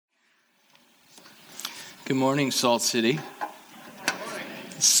Good morning, Salt City.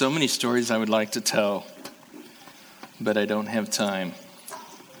 So many stories I would like to tell, but I don't have time.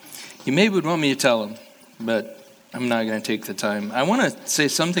 You maybe would want me to tell them, but I'm not going to take the time. I want to say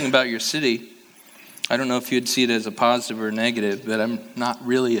something about your city. I don't know if you'd see it as a positive or negative, but I'm not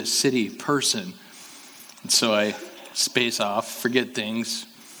really a city person. And so I space off, forget things,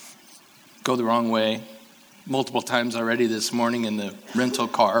 go the wrong way. Multiple times already this morning in the rental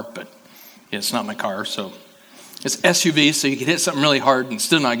car, but yeah, it's not my car, so it's SUV, so you can hit something really hard and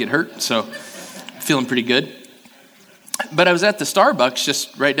still not get hurt, so feeling pretty good. But I was at the Starbucks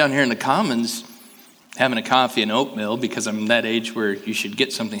just right down here in the Commons having a coffee and oatmeal because I'm that age where you should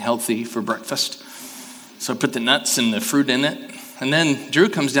get something healthy for breakfast. So I put the nuts and the fruit in it. And then Drew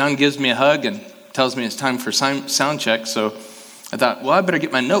comes down, gives me a hug, and tells me it's time for sound check. So I thought, well, I better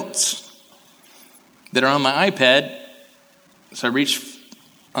get my notes that are on my iPad. So I reached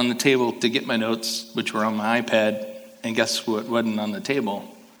on the table to get my notes, which were on my iPad, and guess what wasn't on the table?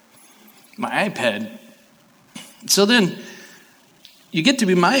 My iPad. So then, you get to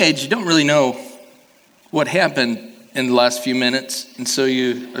be my age, you don't really know what happened in the last few minutes, and so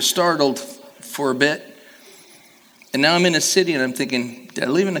you are startled for a bit. And now I'm in a city, and I'm thinking, did I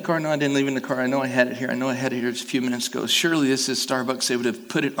leave in the car? No, I didn't leave in the car. I know I had it here. I know I had it here just a few minutes ago. Surely this is Starbucks. They would have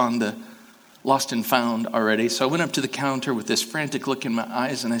put it on the lost and found already. So I went up to the counter with this frantic look in my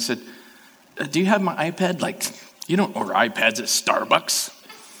eyes, and I said, do you have my iPad? Like, you don't order iPads at Starbucks.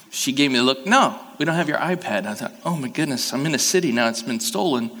 She gave me a look, no, we don't have your iPad. I thought, oh my goodness, I'm in a city now, it's been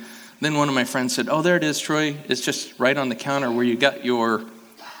stolen. Then one of my friends said, oh, there it is, Troy. It's just right on the counter where you got your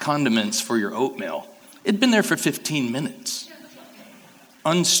condiments for your oatmeal. It'd been there for 15 minutes,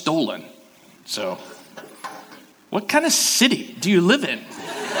 unstolen. So, what kind of city do you live in?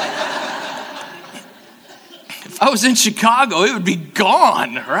 If I was in Chicago, it would be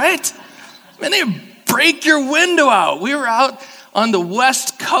gone, right? Man, they would break your window out. We were out on the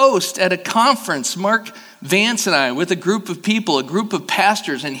West Coast at a conference, Mark Vance and I, with a group of people, a group of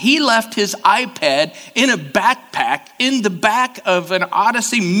pastors, and he left his iPad in a backpack in the back of an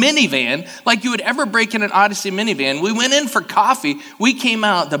Odyssey minivan, like you would ever break in an Odyssey minivan. We went in for coffee. We came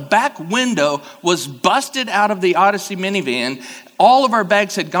out. The back window was busted out of the Odyssey minivan. All of our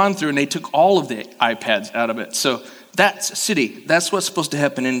bags had gone through, and they took all of the iPads out of it. So that's city. That's what's supposed to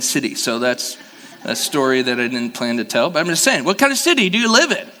happen in city. So that's a story that I didn't plan to tell, but I'm just saying, what kind of city do you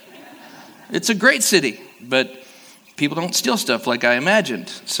live in? It's a great city, but people don't steal stuff like I imagined.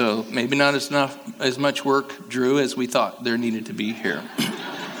 So maybe not as much work, Drew, as we thought there needed to be here.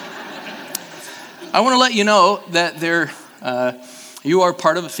 I want to let you know that you are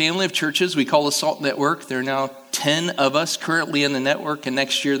part of a family of churches we call the SALT Network. There are now 10 of us currently in the network, and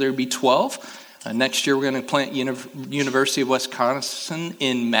next year there will be 12. Next year, we're going to plant University of Wisconsin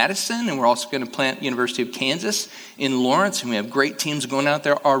in Madison, and we're also going to plant University of Kansas in Lawrence, and we have great teams going out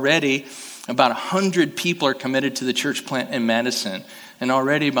there already. About 100 people are committed to the church plant in Madison, and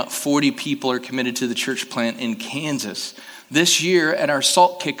already about 40 people are committed to the church plant in Kansas. This year, at our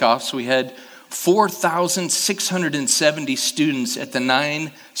SALT kickoffs, we had 4,670 students at the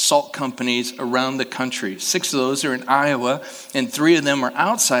 9 salt companies around the country. 6 of those are in Iowa, and 3 of them are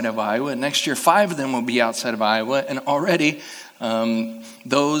outside of Iowa. Next year, 5 of them will be outside of Iowa, and already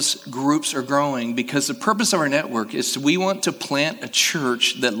those groups are growing because the purpose of our network is we want to plant a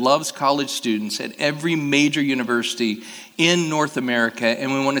church that loves college students at every major university in North America,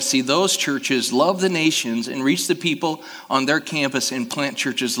 and we want to see those churches love the nations and reach the people on their campus and plant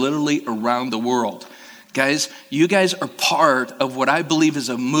churches literally around the world. Guys, you guys are part of what I believe is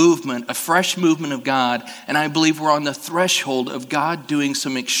a movement, a fresh movement of God, and I believe we're on the threshold of God doing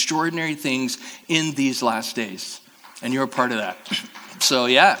some extraordinary things in these last days, and you're a part of that. So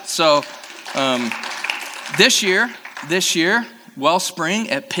this year, Wellspring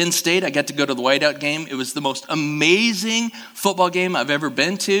at Penn State, I got to go to the whiteout game. It was the most amazing football game I've ever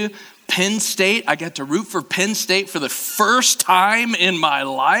been to. Penn State, I got to root for Penn State for the first time in my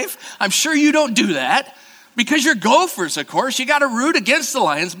life. I'm sure you don't do that because you're Gophers, of course. You got to root against the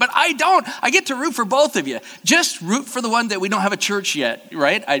Lions, but I don't. I get to root for both of you. Just root for the one that we don't have a church yet,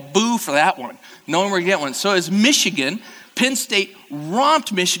 right? I boo for that one. No one will get one. So as Michigan, Penn State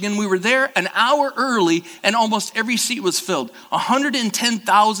romped Michigan. We were there an hour early, and almost every seat was filled.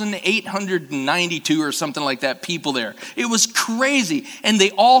 110,892 or something like that people there. It was crazy, and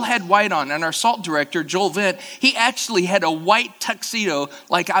they all had white on. And our SALT director, Joel Vent, he actually had a white tuxedo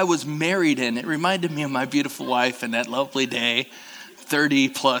like I was married in. It reminded me of my beautiful wife and that lovely day 30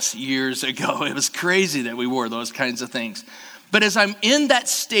 plus years ago. It was crazy that we wore those kinds of things. But as I'm in that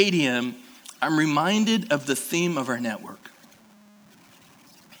stadium, I'm reminded of the theme of our network.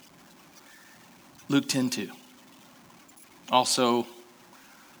 Luke 10:2. Also,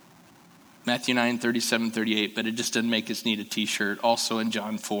 Matthew 9:37-38, but it just doesn't make us need a t-shirt. Also in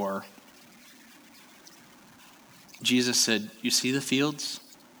John 4. Jesus said, you see the fields?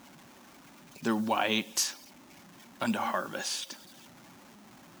 They're white unto harvest.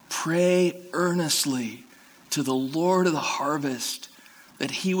 Pray earnestly to the Lord of the harvest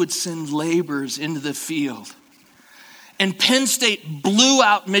that he would send laborers into the field. And Penn State blew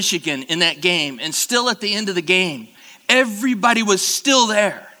out Michigan in that game. And still at the end of the game, everybody was still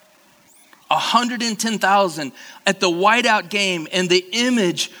there. 110,000 at the whiteout game. And the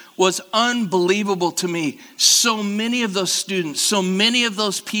image was unbelievable to me. So many of those students, so many of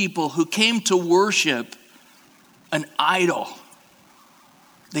those people who came to worship an idol.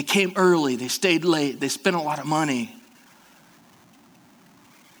 They came early, they stayed late, they spent a lot of money.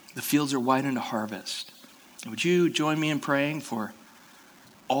 The fields are white unto harvest. Would you join me in praying for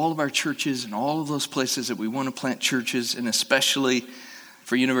all of our churches and all of those places that we want to plant churches, and especially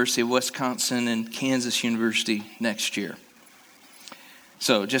for University of Wisconsin and Kansas University next year?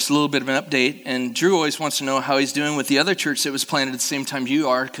 So just a little bit of an update. And Drew always wants to know how he's doing with the other church that was planted at the same time you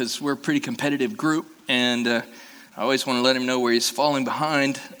are, because we're a pretty competitive group. And I always want to let him know where he's falling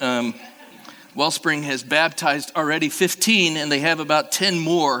behind. Wellspring has baptized already 15, and they have about 10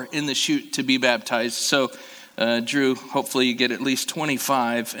 more in the chute to be baptized. So, Drew, hopefully you get at least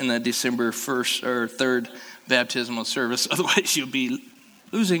 25 in that December 1st or 3rd baptismal service. Otherwise, you'll be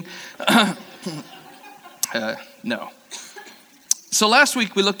losing. No. So last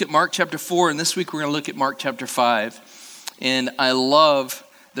week we looked at Mark chapter 4, and this week we're going to look at Mark chapter 5. And I love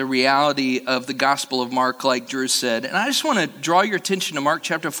the reality of the Gospel of Mark, like Drew said. And I just want to draw your attention to Mark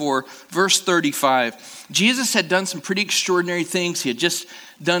chapter 4, verse 35. Jesus had done some pretty extraordinary things. He had just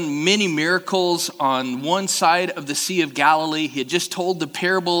done many miracles on one side of the Sea of Galilee. He had just told the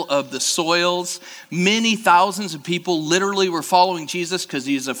parable of the soils. Many thousands of people literally were following Jesus because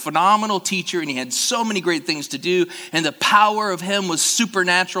he's a phenomenal teacher and he had so many great things to do. And the power of him was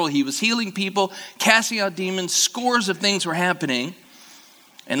supernatural. He was healing people, casting out demons. Scores of things were happening.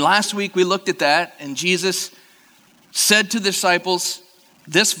 And last week we looked at that, and Jesus said to the disciples,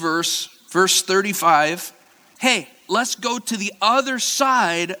 this verse 35, hey, let's go to the other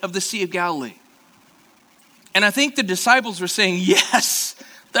side of the Sea of Galilee. And I think the disciples were saying, yes,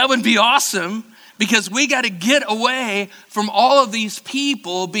 that would be awesome, because we got to get away from all of these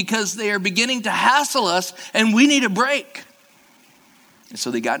people because they are beginning to hassle us and we need a break. And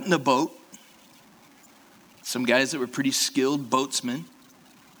so they got in a boat. Some guys that were pretty skilled boatsmen.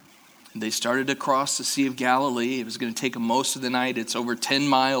 They started to cross the Sea of Galilee. It was going to take them most of the night. It's over 10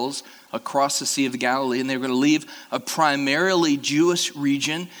 miles across the Sea of Galilee. And they were going to leave a primarily Jewish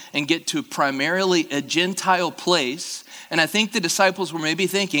region and get to primarily a Gentile place. And I think the disciples were maybe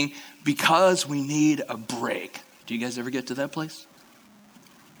thinking, because we need a break. Do you guys ever get to that place?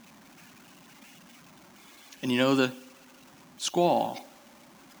 And you know, the squall,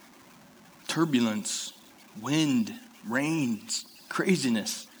 turbulence, wind, rains,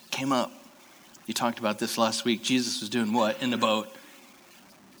 craziness came up. You talked about this last week. Jesus was doing what in the boat?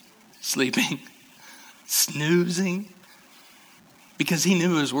 Sleeping, snoozing, because he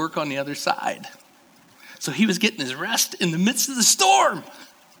knew his work on the other side. So he was getting his rest in the midst of the storm.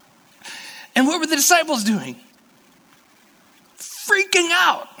 And what were the disciples doing? Freaking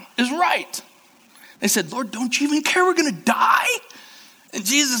out is right. They said, Lord, don't you even care we're going to die? And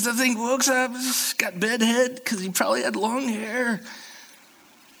Jesus, I think, woke up, got bedhead because he probably had long hair.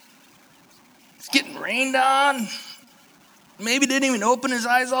 It's getting rained on. Maybe didn't even open his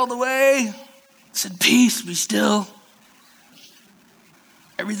eyes all the way. Said, peace, be still.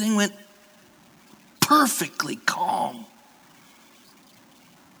 Everything went perfectly calm.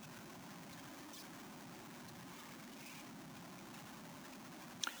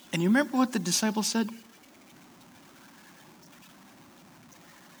 And you remember what the disciples said?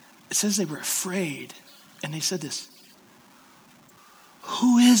 It says they were afraid. And they said this,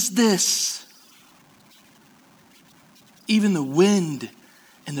 who is this? Even the wind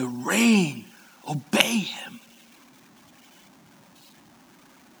and the rain obey him.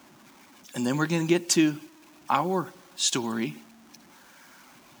 And then we're going to get to our story.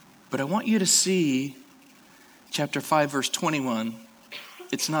 But I want you to see chapter 5, verse 21.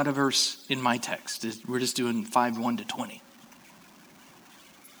 It's not a verse in my text. We're just doing 5:1 to 20.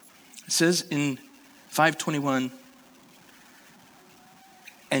 It says in 5:21,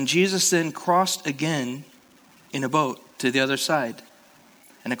 and Jesus then crossed again in a boat to the other side.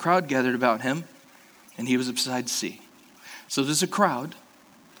 And a crowd gathered about him, and he was beside the sea. So there's a crowd.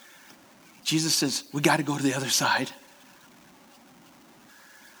 Jesus says, we got to go to the other side.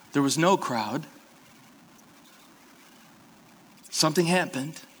 There was no crowd. something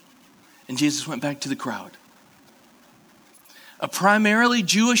happened, and Jesus went back to the crowd. A primarily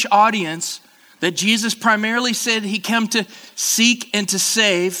Jewish audience that Jesus primarily said he came to seek and to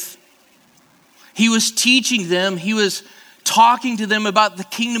save. He was teaching them, he was talking to them about the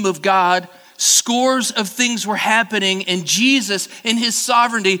kingdom of God. Scores of things were happening, and Jesus, in his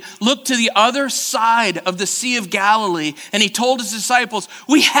sovereignty, looked to the other side of the Sea of Galilee, and he told his disciples,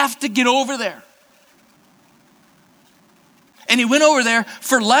 we have to get over there. And he went over there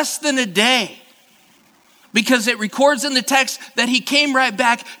for less than a day, because it records in the text that he came right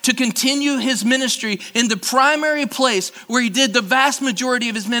back to continue his ministry in the primary place where he did the vast majority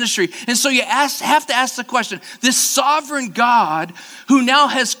of his ministry. And so you have to ask the question, this sovereign God who now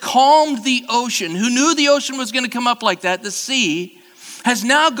has calmed the ocean, who knew the ocean was going to come up like that, the sea, has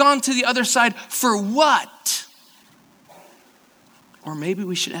now gone to the other side for what? Or maybe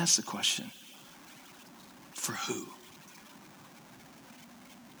we should ask the question, for who?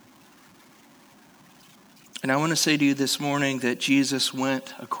 And I want to say to you this morning that Jesus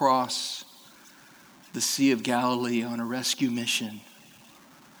went across the Sea of Galilee on a rescue mission.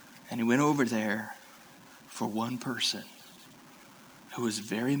 And he went over there for one person who was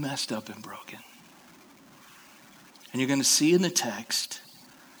very messed up and broken. And you're going to see in the text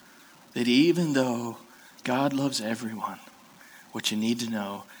that even though God loves everyone, what you need to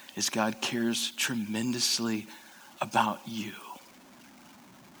know is God cares tremendously about you.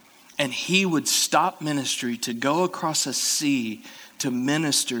 And he would stop ministry to go across a sea to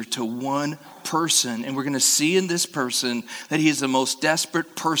minister to one person. And we're going to see in this person that he is the most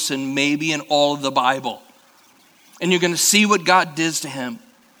desperate person maybe in all of the Bible. And you're going to see what God does to him.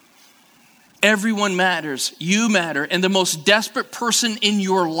 Everyone matters. You matter. And the most desperate person in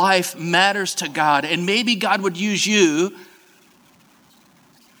your life matters to God. And maybe God would use you.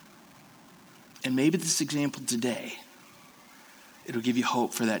 And maybe this example today, it'll give you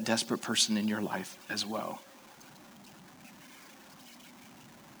hope for that desperate person in your life as well.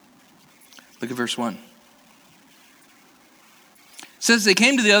 Look at verse 1. It says they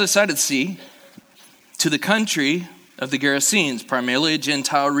came to the other side of the sea, to the country of the Gerasenes, primarily a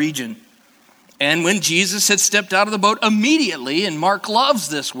Gentile region. And when Jesus had stepped out of the boat immediately, and Mark loves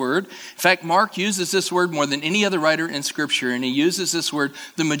this word. In fact, Mark uses this word more than any other writer in Scripture, and he uses this word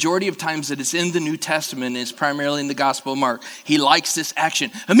the majority of times that it's in the New Testament, is primarily in the Gospel of Mark. He likes this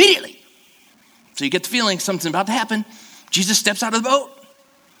action immediately. So you get the feeling something's about to happen. Jesus steps out of the boat.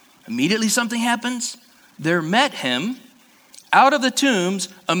 Immediately something happens. There met him out of the tombs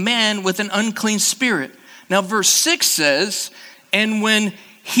a man with an unclean spirit. Now verse 6 says, and when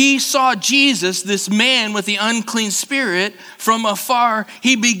he saw Jesus, this man with the unclean spirit, from afar,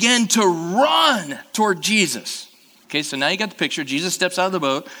 he began to run toward Jesus. Okay, so now you got the picture. Jesus steps out of the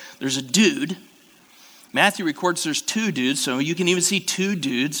boat. There's a dude. Matthew records there's two dudes, so you can even see two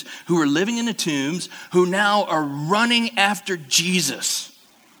dudes who are living in the tombs who now are running after Jesus.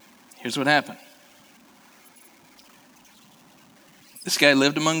 Here's what happened. This guy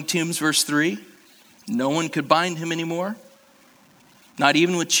lived among tombs, verse 3. No one could bind him anymore. Not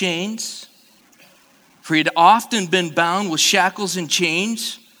even with chains, for he had often been bound with shackles and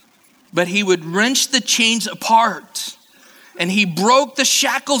chains, but he would wrench the chains apart, and he broke the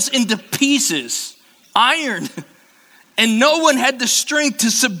shackles into pieces, iron, and no one had the strength to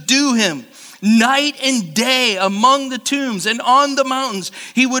subdue him. Night and day among the tombs and on the mountains,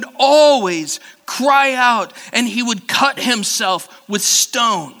 he would always cry out, and he would cut himself with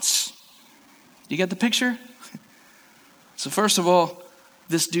stones. You get the picture? So first of all,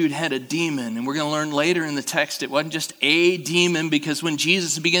 this dude had a demon, and we're going to learn later in the text it wasn't just a demon, because when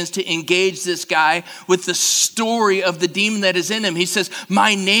Jesus begins to engage this guy with the story of the demon that is in him, he says,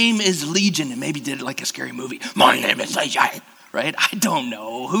 my name is Legion, and maybe did it like a scary movie. My name is Legion, right? I don't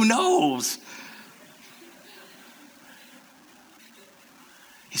know. Who knows?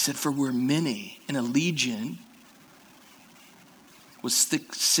 He said, for we're many, and a legion was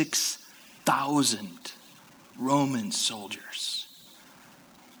 6,000 Roman soldiers.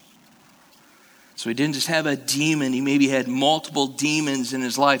 So he didn't just have a demon, he maybe had multiple demons in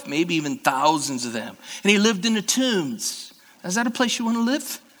his life, maybe even thousands of them. And he lived in the tombs. Is that a place you want to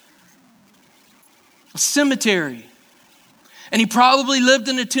live? A cemetery. And he probably lived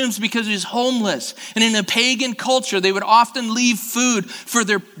in the tombs because he was homeless. And in a pagan culture, they would often leave food for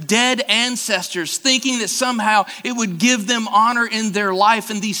their dead ancestors, thinking that somehow it would give them honor in their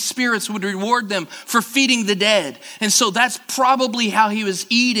life, and these spirits would reward them for feeding the dead. And so that's probably how he was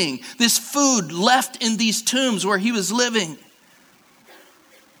eating this food left in these tombs where he was living.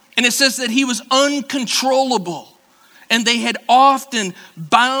 And it says that he was uncontrollable. And they had often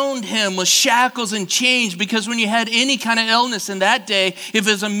bound him with shackles and chains, because when you had any kind of illness in that day, if it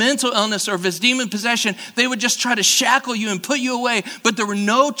was a mental illness or if it's demon possession, they would just try to shackle you and put you away. But there were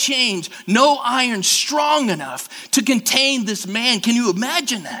no chains, no iron strong enough to contain this man. Can you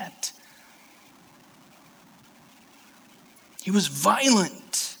imagine that? He was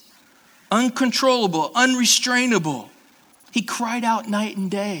violent, uncontrollable, unrestrainable. He cried out night and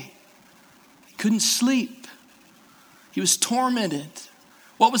day. He couldn't sleep. He was tormented.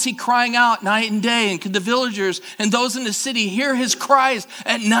 What was he crying out night and day? And could the villagers and those in the city hear his cries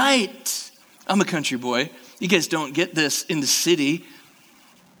at night? I'm a country boy. You guys don't get this in the city.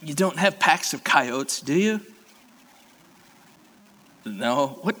 You don't have packs of coyotes, do you?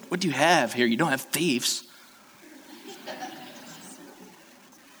 No. What do you have here? You don't have thieves.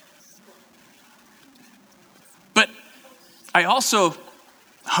 But I also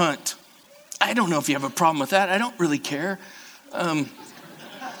hunt. I don't know if you have a problem with that. I don't really care. I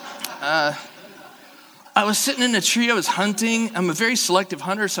was sitting in a tree. I was hunting. I'm a very selective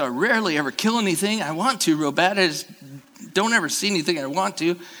hunter, so I rarely ever kill anything. I want to real bad. I just don't ever see anything I want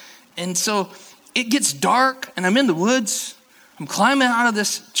to. And so it gets dark, and I'm in the woods. I'm climbing out of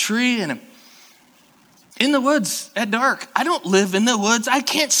this tree, and I'm in the woods at dark. I don't live in the woods. I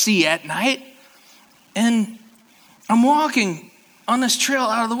can't see at night. And I'm walking on this trail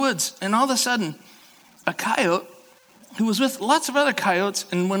out of the woods, and all of a sudden, a coyote who was with lots of other coyotes,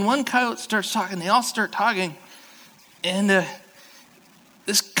 and when one coyote starts talking, they all start talking, and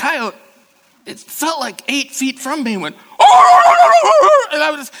this coyote, it felt like 8 feet from me, and went, oh, and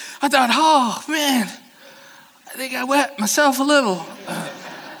I thought, oh man, I think I wet myself a little.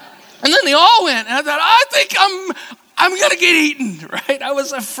 And then they all went, and I thought, I think I'm gonna get eaten, right? I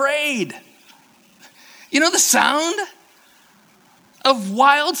was afraid. You know, the sound of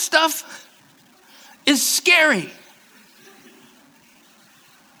wild stuff is scary.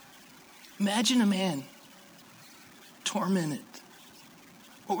 Imagine a man tormented.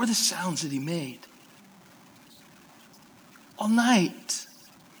 What were the sounds that he made? All night,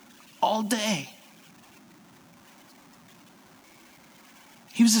 all day.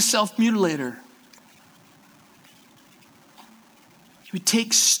 He was a self-mutilator. He would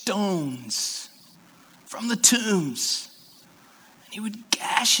take stones from the tombs, and he would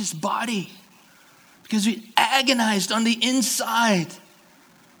gash his body because he agonized on the inside.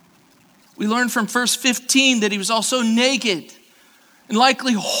 We learned from verse 15 that he was also naked and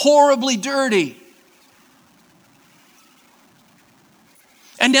likely horribly dirty.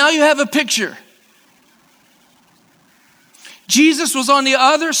 And now you have a picture. Jesus was on the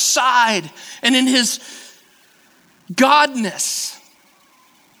other side, and in his godness,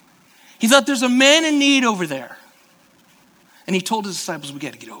 he thought there's a man in need over there. And he told his disciples, we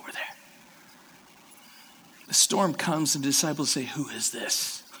got to get over there. The storm comes and the disciples say, who is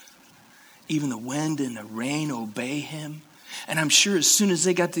this? Even the wind and the rain obey him. And I'm sure as soon as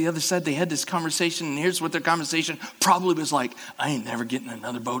they got to the other side, they had this conversation. And here's what their conversation probably was like. I ain't never getting in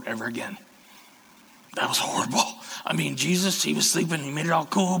another boat ever again. That was horrible. I mean, Jesus, he was sleeping. He made it all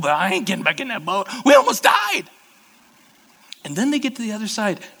cool, but I ain't getting back in that boat. We almost died. And then they get to the other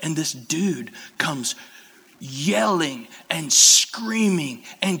side, and this dude comes yelling and screaming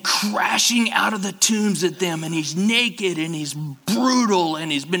and crashing out of the tombs at them. And he's naked and he's brutal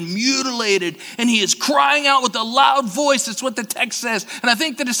and he's been mutilated and he is crying out with a loud voice. That's what the text says. And I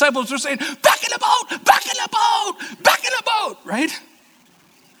think the disciples were saying, back in the boat, back in the boat, back in the boat, right?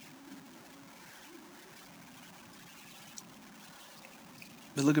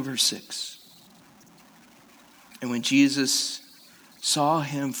 But look at verse 6. And when Jesus saw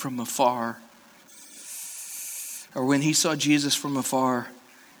him from afar, or when he saw Jesus from afar,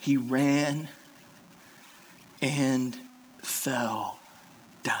 he ran and fell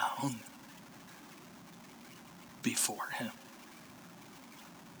down before him.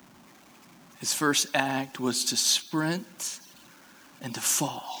 His first act was to sprint and to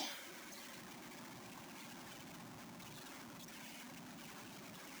fall.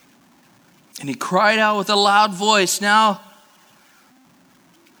 And he cried out with a loud voice. Now,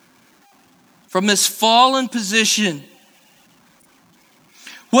 from this fallen position,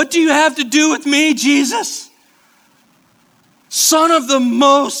 what do you have to do with me, Jesus? Son of the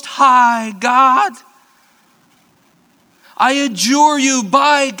Most High God. I adjure you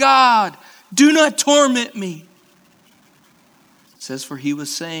by God, do not torment me. It says, for he was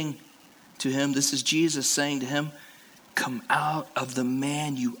saying to him, this is Jesus saying to him, come out of the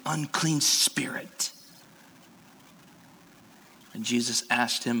man, you unclean spirit. And Jesus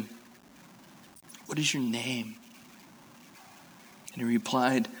asked him, what is your name? And he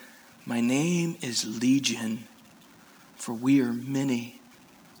replied, my name is Legion, for we are many.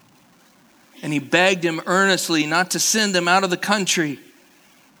 And he begged him earnestly not to send them out of the country.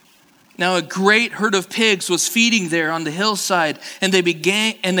 Now a great herd of pigs was feeding there on the hillside, and they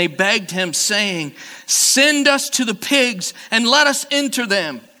begged him, saying, "Send us to the pigs and let us enter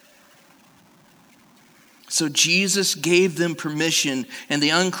them." So Jesus gave them permission, and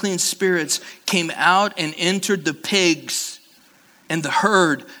the unclean spirits came out and entered the pigs. And the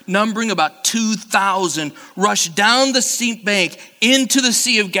herd, numbering about 2,000, rushed down the steep bank into the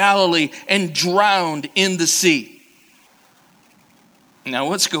Sea of Galilee and drowned in the sea. Now,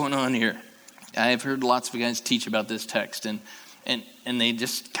 what's going on here? I've heard lots of guys teach about this text, and they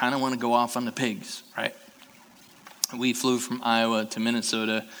just kind of want to go off on the pigs, right? We flew from Iowa to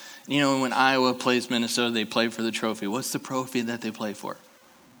Minnesota. You know, when Iowa plays Minnesota, they play for the trophy. What's the trophy that they play for?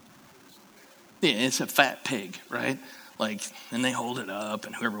 Yeah, it's a fat pig, right? Like, and they hold it up,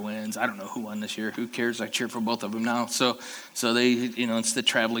 and whoever wins, I don't know who won this year. Who cares? I cheer for both of them now. So they, it's the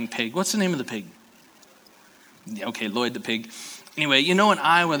traveling pig. What's the name of the pig? Yeah, okay, Lloyd the pig. Anyway, in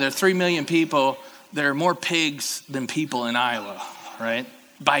Iowa, there are 3 million people. There are more pigs than people in Iowa, right?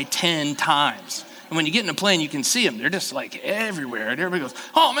 By 10 times. And when you get in a plane, you can see them. They're just like everywhere. And everybody goes,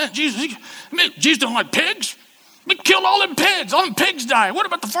 "Oh man, Jesus don't like pigs. We killed all them pigs. All them pigs died. What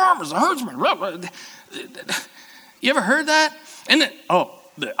about the farmers, the herdsmen?" You ever heard that? And then,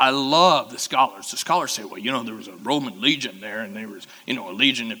 I love the scholars. The scholars say, well, there was a Roman legion there, and there was, a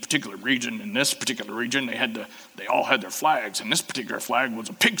legion in a particular region. In this particular region, they all had their flags, and this particular flag was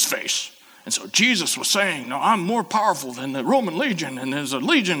a pig's face. And so Jesus was saying, "No, I'm more powerful than the Roman legion." And there's a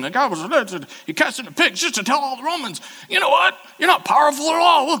legion, the guy he cast in the pigs just to tell all the Romans, "You know what? You're not powerful at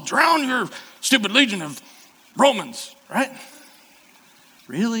all. We'll drown your stupid legion of Romans," right?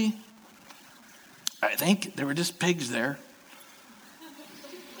 Really? I think there were just pigs there.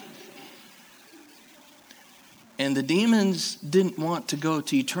 And the demons didn't want to go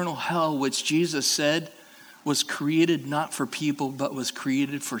to eternal hell, which Jesus said was created not for people, but was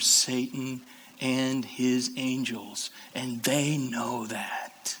created for Satan and his angels. And they know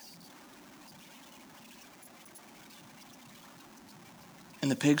that.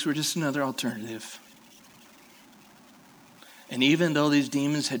 And the pigs were just another alternative. And even though these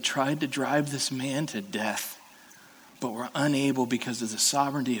demons had tried to drive this man to death, but were unable because of the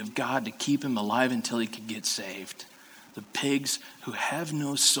sovereignty of God to keep him alive until he could get saved. The pigs who have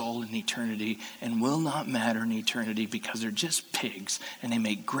no soul in eternity and will not matter in eternity because they're just pigs, and they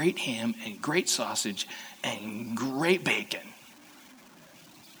make great ham and great sausage and great bacon.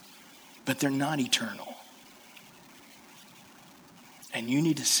 But they're not eternal. And you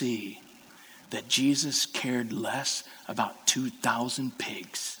need to see that Jesus cared less about 2,000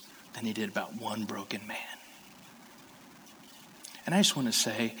 pigs than he did about one broken man. And I just want to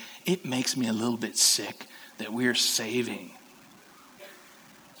say, it makes me a little bit sick that we're saving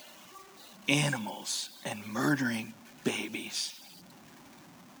animals and murdering babies.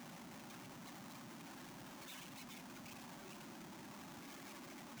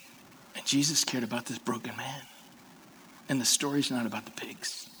 And Jesus cared about this broken man. And the story's not about the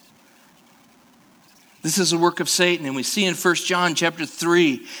pigs. This is the work of Satan, and we see in 1 John chapter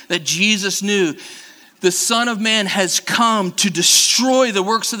 3 that Jesus knew the Son of Man has come to destroy the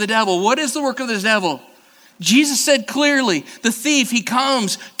works of the devil. What is the work of the devil? Jesus said clearly, the thief, he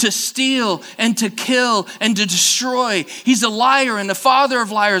comes to steal and to kill and to destroy. He's a liar and the father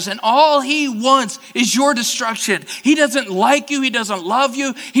of liars, and all he wants is your destruction. He doesn't like you. He doesn't love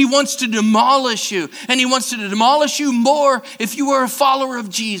you. He wants to demolish you, and he wants to demolish you more if you are a follower of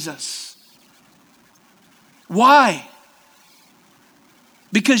Jesus. Why?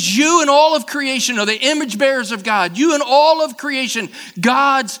 Because you and all of creation are the image bearers of God. You and all of creation,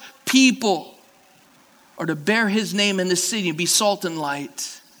 God's people, are to bear his name in this city and be salt and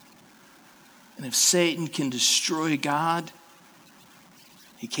light. And if Satan can destroy God,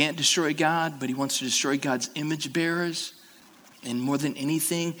 he can't destroy God, but he wants to destroy God's image bearers. And more than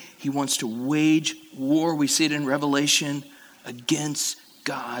anything, he wants to wage war, we see it in Revelation, against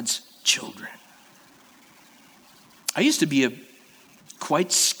God's children. I used to be a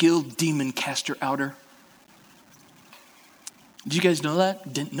quite skilled demon caster outer. Did you guys know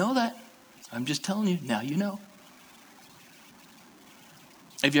that? Didn't know that. I'm just telling you, now you know.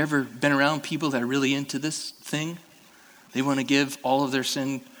 Have you ever been around people that are really into this thing? They want to give all of their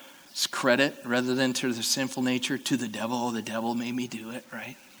sins credit rather than to their sinful nature to the devil. Oh, the devil made me do it,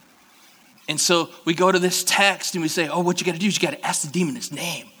 right? And so we go to this text and we say, what you got to do is you got to ask the demon his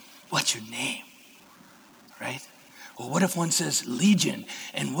name. What's your name? Right? Well, what if one says Legion?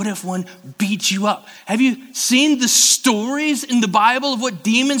 And what if one beats you up? Have you seen the stories in the Bible of what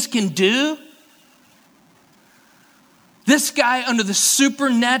demons can do? This guy, under the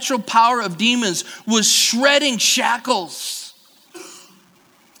supernatural power of demons, was shredding shackles.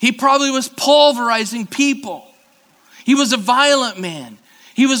 He probably was pulverizing people. He was a violent man.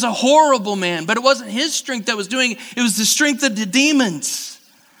 He was a horrible man, but it wasn't his strength that was doing it. It was the strength of the demons.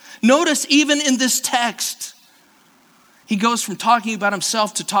 Notice even in this text, he goes from talking about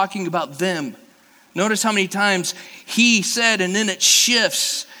himself to talking about them. Notice how many times he said, and then it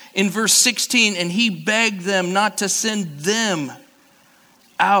shifts in verse 16, and he begged them not to send them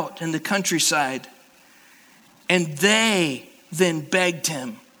out in the countryside. And they then begged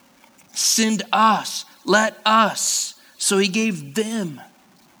him, send us, let us. So he gave them.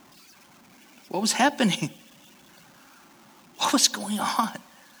 What was happening? What was going on?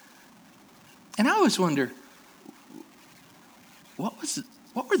 And I always wonder, what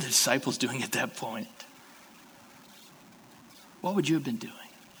were the disciples doing at that point? What would you have been doing?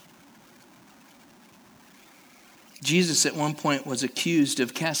 Jesus at one point was accused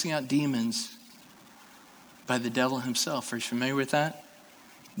of casting out demons by the devil himself. Are you familiar with that?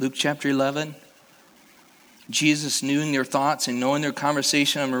 Luke chapter 11. Jesus knowing their thoughts and knowing their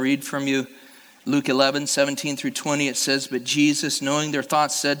conversation. I'm going to read from you Luke 11, 17 through 20. It says, but Jesus, knowing their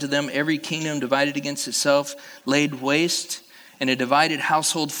thoughts, said to them, every kingdom divided against itself laid waste, and a divided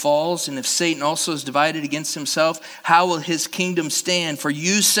household falls. And if Satan also is divided against himself, how will his kingdom stand? For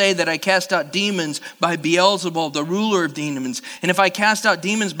you say that I cast out demons by Beelzebul, the ruler of demons. And if I cast out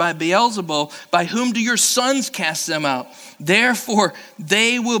demons by Beelzebul, by whom do your sons cast them out? Therefore,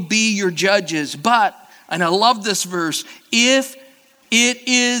 they will be your judges. But, and I love this verse, if it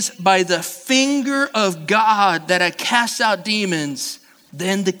is by the finger of God that I cast out demons,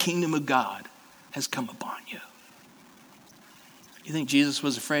 then the kingdom of God has come upon you. You think Jesus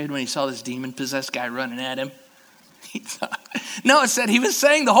was afraid when he saw this demon-possessed guy running at him? No, it said he was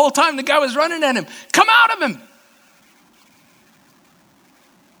saying the whole time the guy was running at him, come out of him.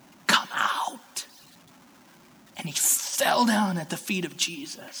 Come out. And he fell down at the feet of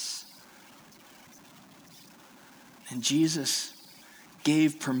Jesus. And Jesus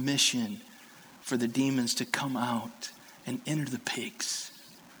gave permission for the demons to come out and enter the pigs.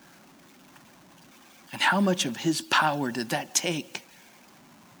 And how much of his power did that take?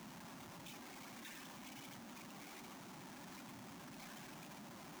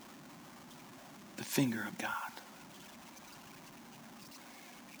 The finger of God.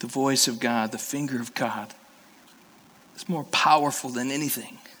 The voice of God, the finger of God. It's more powerful than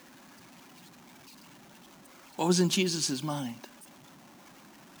anything. What was in Jesus' mind?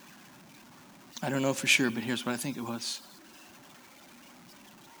 I don't know for sure, but here's what I think it was.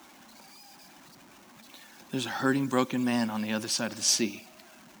 There's a hurting, broken man on the other side of the sea.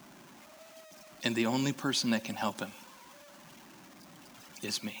 And the only person that can help him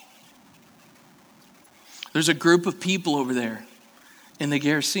is me. There's a group of people over there in the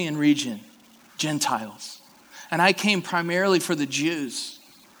Gerasean region, Gentiles. And I came primarily for the Jews.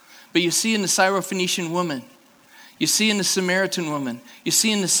 But you see in the Syrophoenician woman, you see in the Samaritan woman, you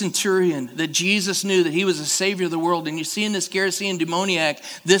see in the centurion that Jesus knew that he was the Savior of the world. And you see in this Gerasean demoniac,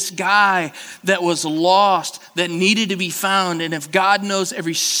 this guy that was lost, that needed to be found. And if God knows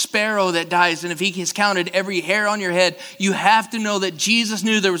every sparrow that dies, and if he has counted every hair on your head, you have to know that Jesus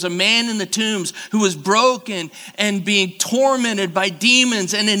knew there was a man in the tombs who was broken and being tormented by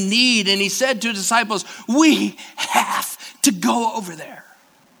demons and in need. And he said to his disciples, we have to go over there.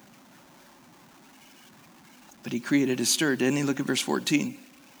 But he created a stir, didn't he? Look at verse 14.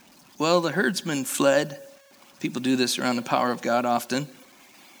 Well, the herdsmen fled. People do this around the power of God often.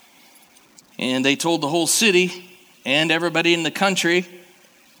 And they told the whole city and everybody in the country.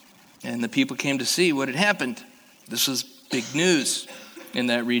 And the people came to see what had happened. This was big news in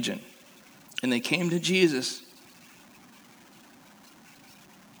that region. And they came to Jesus.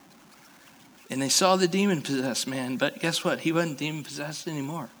 And they saw the demon-possessed man. But guess what? He wasn't demon-possessed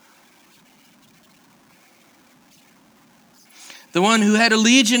anymore. The one who had a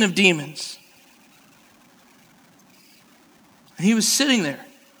legion of demons. And he was sitting there.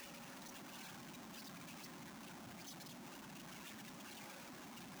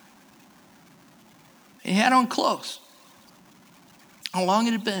 He had on clothes. How long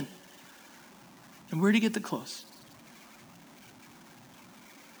it had been. And where did he get the clothes?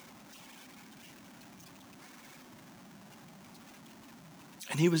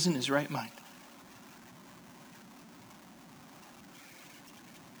 And he was in his right mind.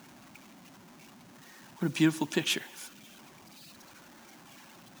 What a beautiful picture.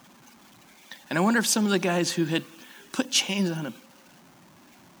 And I wonder if some of the guys who had put chains on him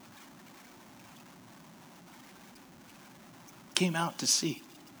came out to see.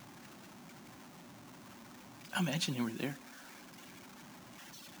 Imagine you were there.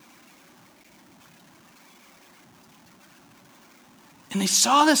 And they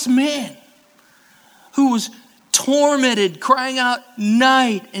saw this man who was tormented, crying out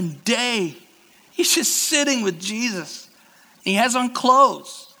night and day. He's just sitting with Jesus. He has on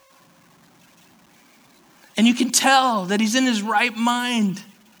clothes. And you can tell that he's in his right mind.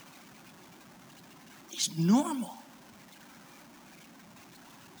 He's normal.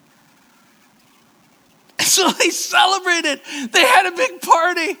 And so they celebrated. They had a big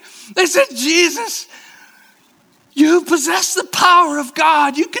party. They said, Jesus, you possess the power of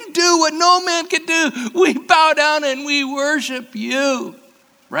God. You can do what no man can do. We bow down and we worship you.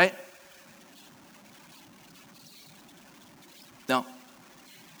 Right? No.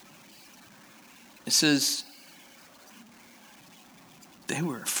 It says they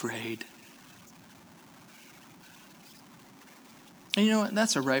were afraid. And you know what?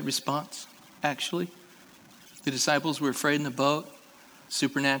 That's a right response, actually. The disciples were afraid in the boat.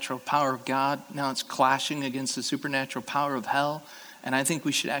 Supernatural power of God. Now it's clashing against the supernatural power of hell. And I think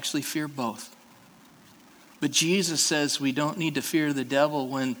we should actually fear both. But Jesus says we don't need to fear the devil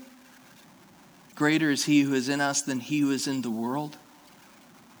when greater is he who is in us than he who is in the world.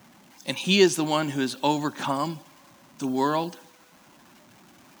 And he is the one who has overcome the world.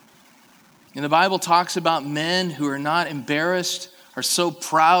 And the Bible talks about men who are not embarrassed, are so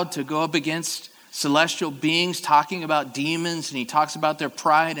proud to go up against celestial beings, talking about demons, and he talks about their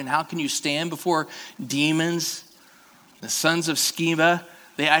pride and how can you stand before demons. The sons of Sceva,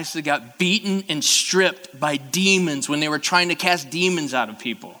 they actually got beaten and stripped by demons when they were trying to cast demons out of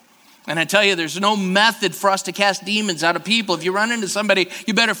people. And I tell you, there's no method for us to cast demons out of people. If you run into somebody,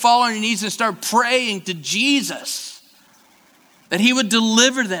 you better fall on your knees and start praying to Jesus that he would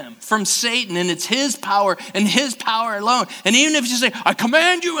deliver them from Satan, and it's his power and his power alone. And even if you say, I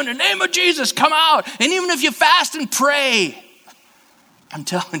command you in the name of Jesus, come out. And even if you fast and pray, I'm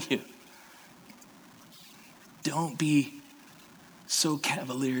telling you, don't be so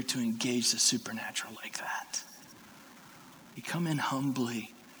cavalier to engage the supernatural like that. You come in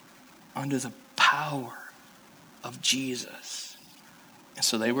humbly under the power of Jesus. And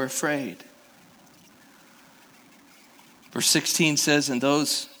so they were afraid. Verse 16 says, and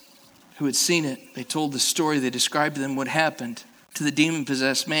those who had seen it, they told the story. They described to them what happened to the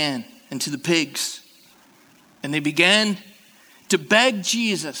demon-possessed man and to the pigs. And they began to beg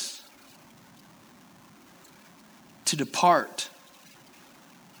Jesus to depart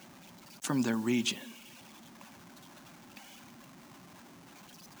from their region.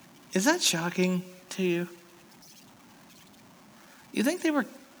 Is that shocking to you? You think they were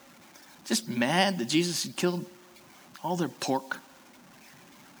just mad that Jesus had killed all their pork?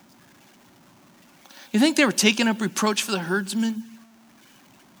 You think they were taking up reproach for the herdsmen?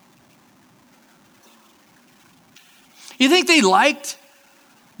 You think they liked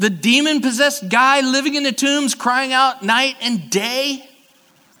the demon-possessed guy living in the tombs crying out night and day?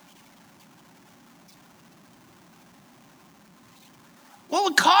 What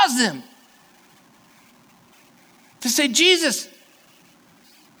would cause them to say, Jesus,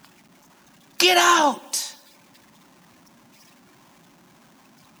 get out?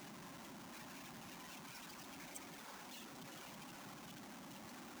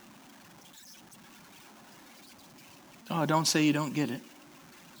 Oh, don't say you don't get it.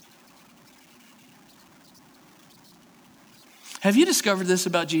 Have you discovered this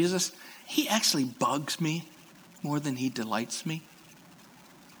about Jesus? He actually bugs me more than he delights me.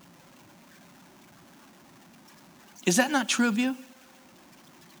 Is that not true of you?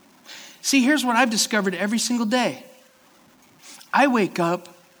 See, here's what I've discovered every single day. I wake up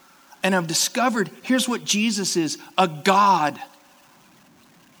and I've discovered, here's what Jesus is, a God.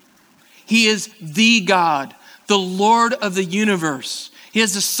 He is the God, the Lord of the universe. He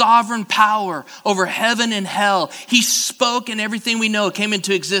has the sovereign power over heaven and hell. He spoke and everything we know came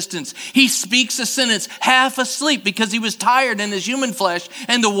into existence. He speaks a sentence half asleep because he was tired in his human flesh,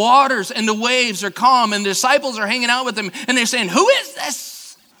 and the waters and the waves are calm, and the disciples are hanging out with him and they're saying, who is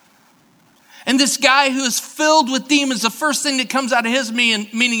this? And this guy who is filled with demons, the first thing that comes out of his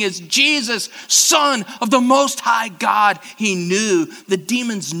meaning is Jesus, Son of the Most High God. He knew. The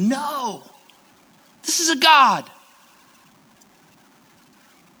demons know. This is a God.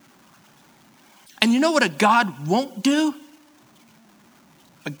 And you know what a God won't do?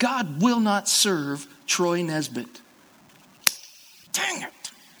 A God will not serve Troy Nesbitt. Dang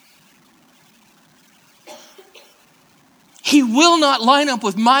it. He will not line up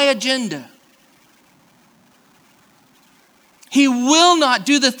with my agenda. He will not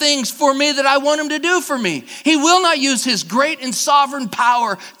do the things for me that I want him to do for me. He will not use his great and sovereign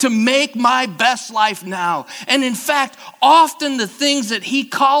power to make my best life now. And in fact, often the things that he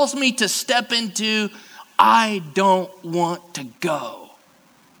calls me to step into, I don't want to go.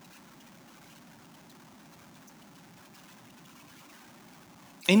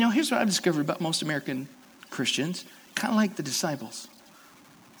 And here's what I've discovered about most American Christians, kind of like the disciples.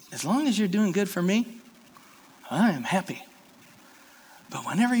 As long as you're doing good for me, I am happy. But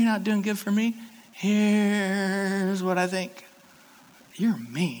whenever you're not doing good for me, here's what I think. You're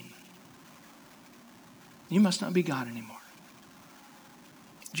mean. You must not be God anymore.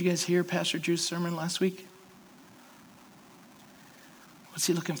 Did you guys hear Pastor Drew's sermon last week? What's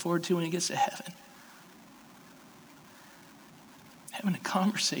he looking forward to when he gets to heaven? Having a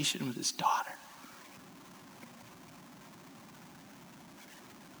conversation with his daughter.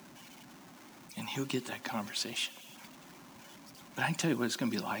 And he'll get that conversation. But I can tell you what it's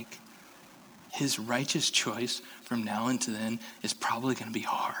going to be like. His righteous choice from now until then is probably going to be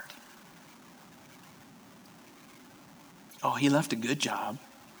hard. Oh, he left a good job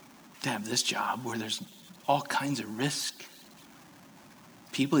to have this job where there's all kinds of risk.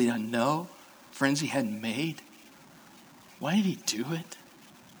 People he doesn't know, friends he hadn't made. Why did he do it?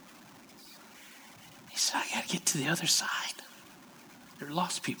 He said, I got to get to the other side. There are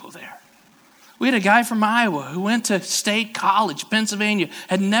lost people there. We had a guy from Iowa who went to State College, Pennsylvania,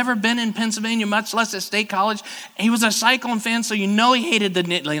 had never been in Pennsylvania, much less at State College. He was a Cyclone fan, so he hated the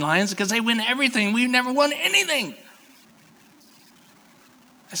Nittany Lions because they win everything. We've never won anything.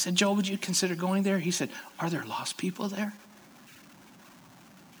 I said, Joel, would you consider going there? He said, are there lost people there?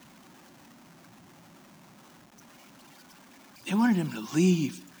 They wanted him to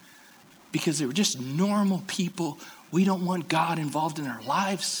leave because they were just normal people. We don't want God involved in our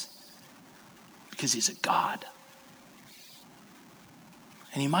lives because he's a God.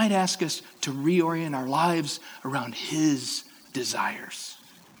 And he might ask us to reorient our lives around his desires.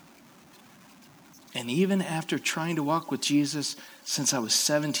 And even after trying to walk with Jesus since I was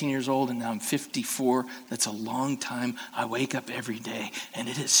 17 years old and now I'm 54, that's a long time. I wake up every day and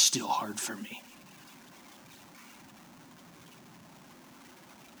it is still hard for me.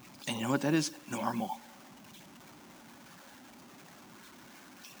 And you know what that is? Normal.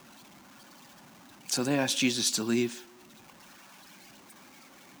 So they asked Jesus to leave.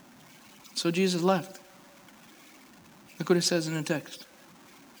 So Jesus left. Look what it says in the text.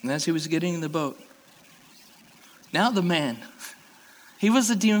 And as he was getting in the boat, now the man, he was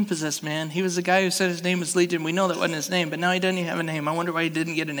a demon-possessed man. He was the guy who said his name was Legion. We know that wasn't his name, but now he doesn't even have a name. I wonder why he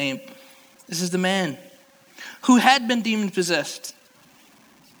didn't get a name. This is the man who had been demon-possessed.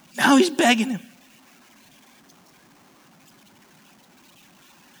 Now he's begging him.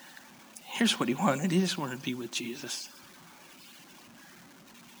 Here's what he wanted. He just wanted to be with Jesus.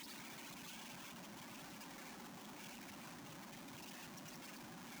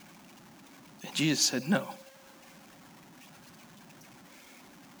 And Jesus said no.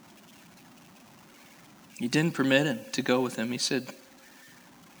 He didn't permit him to go with him. He said,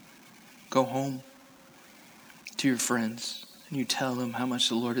 go home to your friends and you tell them how much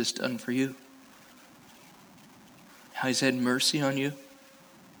the Lord has done for you. How he's had mercy on you.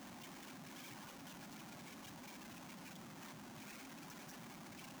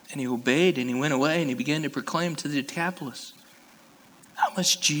 And he obeyed and he went away and he began to proclaim to the Decapolis how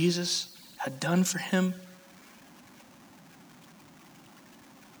much Jesus had done for him.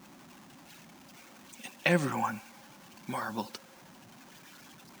 And everyone marveled.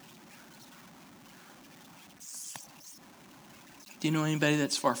 Do you know anybody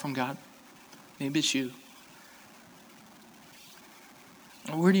that's far from God? Maybe it's you.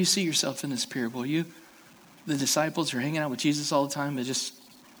 Where do you see yourself in this parable? You, the disciples, are hanging out with Jesus all the time, but just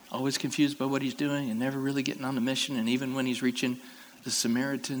always confused by what he's doing and never really getting on the mission. And even when he's reaching the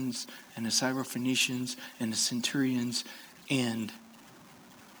Samaritans and the Syrophoenicians and the centurions and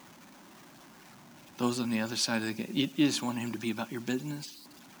those on the other side of the gate, you just want him to be about your business?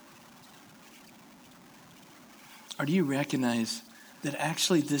 Or do you recognize that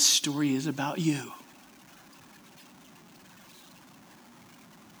actually this story is about you?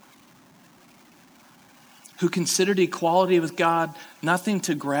 Who considered equality with God nothing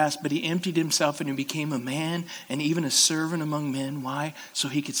to grasp, but he emptied himself and he became a man and even a servant among men. Why? So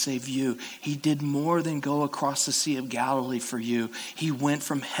he could save you. He did more than go across the Sea of Galilee for you. He went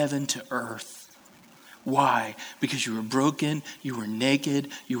from heaven to earth. Why? Because you were broken, you were naked,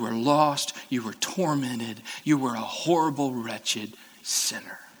 you were lost, you were tormented, you were a horrible, wretched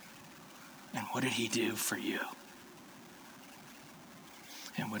sinner. And what did he do for you?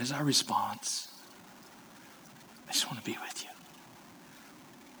 And what is our response? I just want to be with you.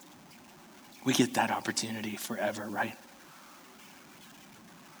 We get that opportunity forever, right?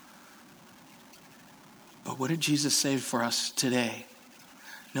 But what did Jesus say for us today?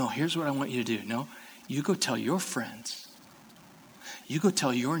 No, here's what I want you to do. No, you go tell your friends. You go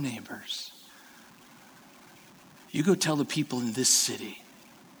tell your neighbors. You go tell the people in this city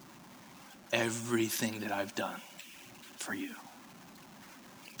everything that I've done for you.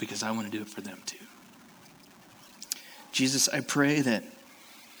 Because I want to do it for them too. Jesus, I pray that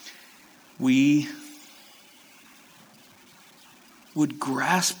we would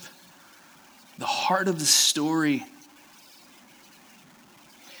grasp the heart of the story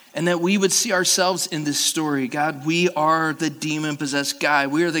and that we would see ourselves in this story. God, we are the demon-possessed guy.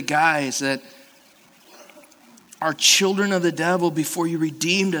 We are the guys that are children of the devil before you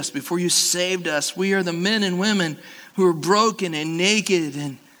redeemed us, before you saved us. We are the men and women who are broken and naked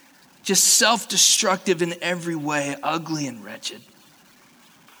and just self-destructive in every way, ugly and wretched.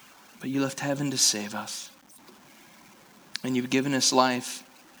 But you left heaven to save us. And you've given us life,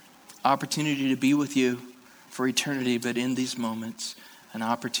 opportunity to be with you for eternity, but in these moments, an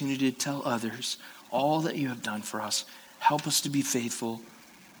opportunity to tell others all that you have done for us. Help us to be faithful.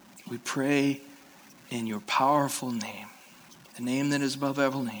 We pray in your powerful name, the name that is above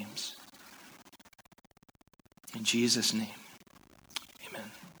all names. In Jesus' name.